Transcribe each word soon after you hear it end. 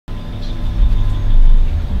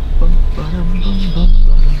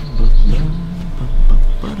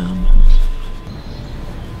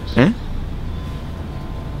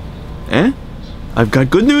I've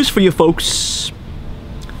got good news for you folks.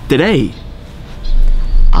 Today,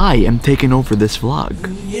 I am taking over this vlog.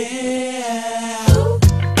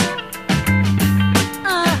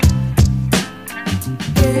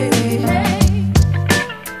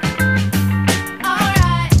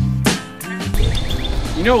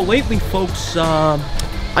 You know, lately folks,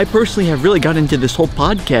 I personally have really got into this whole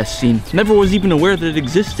podcast scene. Never was even aware that it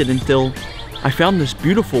existed until I found this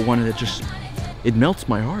beautiful one, and it melts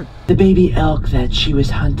my heart. The baby elk that she was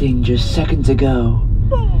hunting just seconds ago,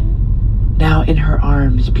 now in her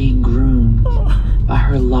arms being groomed by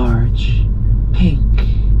her large, pink,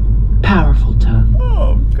 powerful tongue.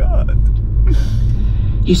 Oh, God.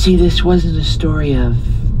 You see, this wasn't a story of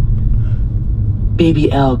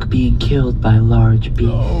baby elk being killed by large beast.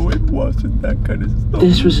 No, it wasn't that kind of story.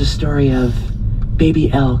 This was a story of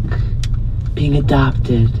baby elk being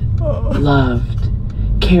adopted, loved,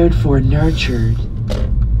 cared for, nurtured,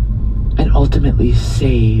 and ultimately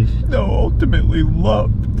saved. No, ultimately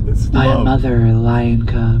loved. It's by a mother lion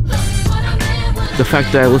cub. The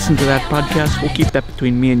fact that I listened to that podcast, we'll keep that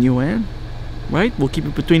between me and you, Ann. Right? We'll keep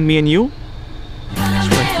it between me and you. That's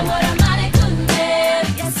what I think.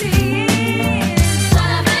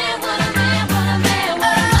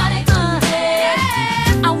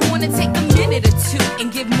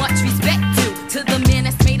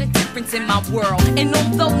 In my world, and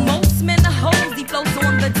although most men are hoes, he flows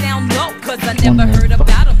on the down low, cause I never heard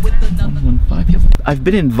about him with another. I've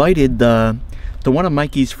been invited to one of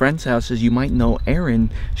Mikey's friends' houses. You might know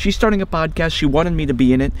Erin. She's starting a podcast. She wanted me to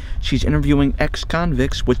be in it. She's interviewing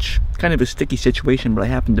ex-convicts, which kind of a sticky situation, but I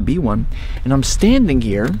happen to be one. And I'm standing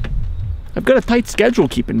here. I've got a tight schedule,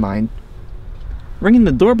 keep in mind. Ringing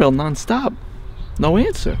the doorbell non-stop. No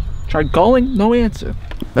answer. Tried calling, no answer.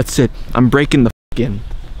 That's it. I'm breaking the f*** in.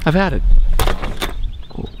 I've had it.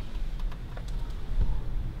 Cool.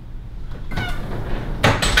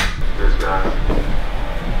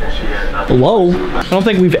 Hello? I don't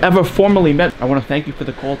think we've ever formally met. I want to thank you for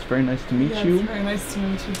the call. It's very nice to meet you. It's very nice to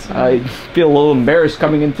meet you too. I feel a little embarrassed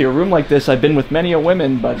coming into your room like this. I've been with many a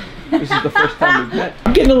women, but this is the first time we've met.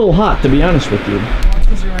 I'm getting a little hot, to be honest with you.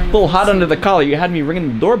 A little hot under the collar. You had me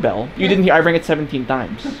ringing the doorbell. You didn't hear I rang it 17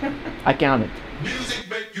 times. I counted. Music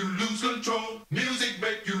make you lose control. Music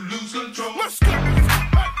make you lose control.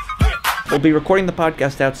 We'll be recording the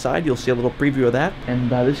podcast outside. You'll see a little preview of that. And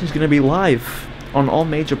this is going to be live on all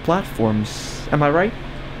major platforms. Am I right?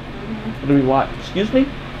 What do we watch? Excuse me?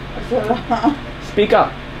 Speak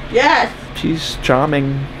up. Yes. She's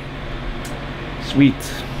charming, sweet,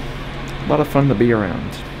 a lot of fun to be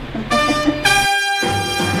around.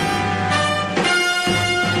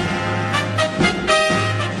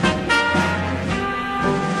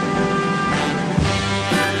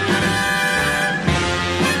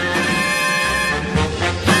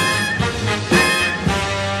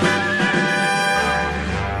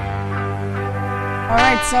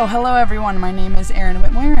 So hello everyone, my name is Erin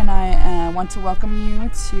Whitmore, and I want to welcome you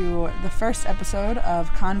to the first episode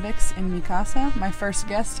of Convicts in Mi Casa. My first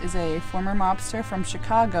guest is a former mobster from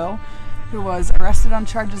Chicago who was arrested on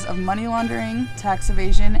charges of money laundering, tax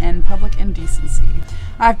evasion, and public indecency.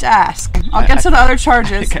 I have to ask, I'll get to the other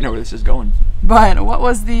charges. I think I know where this is going. But what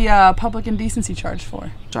was the public indecency charge for?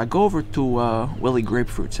 So I go over to Willie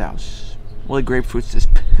Grapefruit's house. Willie Grapefruit's this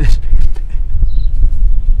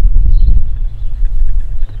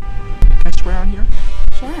Can I swear on here?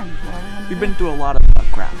 Sure. We've been through a lot of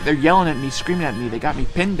crap. They're yelling at me, screaming at me. They got me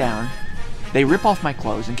pinned down. They rip off my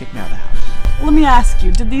clothes and kick me out of the house. Let me ask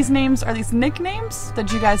you, are these nicknames?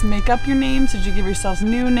 Did you guys make up your names? Did you give yourselves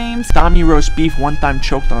new names? Tommy Roast Beef one time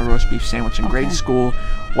choked on a roast beef sandwich in grade school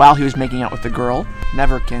while he was making out with a girl.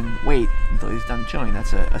 Never can wait until he's done chewing.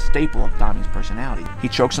 That's a staple of Tommy's personality. He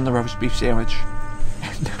chokes on the roast beef sandwich.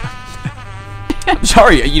 I'm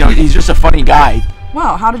sorry, you know, he's just a funny guy.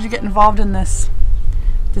 Wow, how did you get involved in this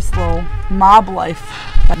little mob life?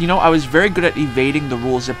 You know, I was very good at evading the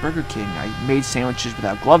rules at Burger King. I made sandwiches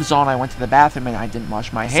without gloves on. I went to the bathroom and I didn't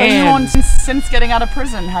wash my hands. So since getting out of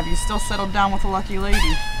prison, have you still settled down with a lucky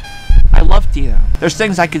lady? I love Tina. There's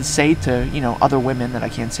things I could say to, you know, other women that I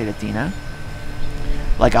can't say to Tina.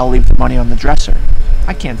 Like, I'll leave the money on the dresser.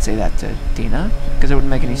 I can't say that to Tina because it wouldn't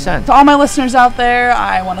make any sense. To all my listeners out there,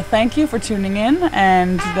 I want to thank you for tuning in,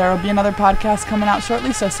 and there will be another podcast coming out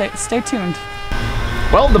shortly, so stay tuned.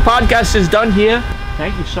 Well, the podcast is done here.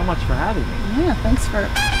 Thank you so much for having me. Yeah, thanks for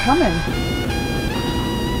coming.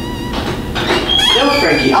 No,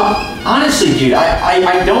 Franky, honestly, dude,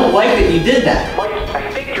 I don't like that you did that.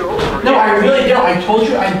 I think you're over. No, I really don't. I told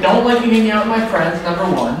you I don't like you hanging out with my friends, number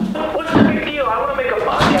one. What's the big deal? I want to make a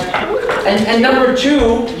podcast. And number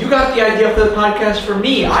two, you got the idea for the podcast for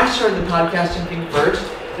me. I started the podcasting thing first,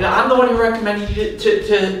 and I'm the one who recommended you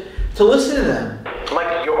to listen to them.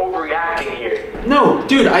 Mike, you're overreacting here. No,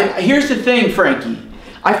 dude, here's the thing, Frankie.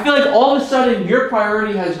 I feel like all of a sudden your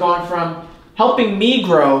priority has gone from helping me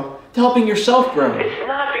grow to helping yourself grow. It's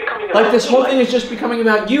not becoming about Like this whole you, thing is just becoming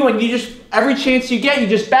about you, and you just, every chance you get, you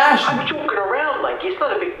just bash I'm me. joking around, like, it's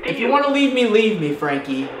not a big deal. If you want to leave me,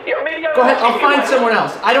 Frankie. Yeah, maybe Go ahead, I'll find someone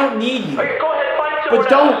else. I don't need you. Okay, go ahead, find someone But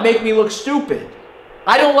don't else. make me look stupid.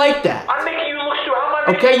 I don't like that. I'm making you look stupid. How am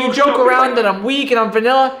I making Okay, you you look joke stupid? around that I'm weak and I'm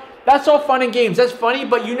vanilla. That's all fun and games. That's funny,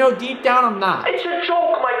 but you know deep down I'm not. It's a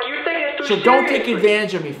joke, Mike. You're taking it too So seriously. don't take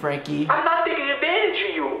advantage of me, Frankie. I'm not taking advantage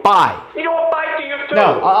of you. Bye. You know what? Bye to you too.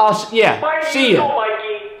 No, yeah, Bye to see you ya. too,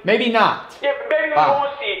 Mikey. Maybe not. Yeah, maybe we Bye.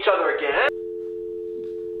 won't see each other again.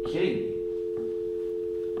 Kidding me.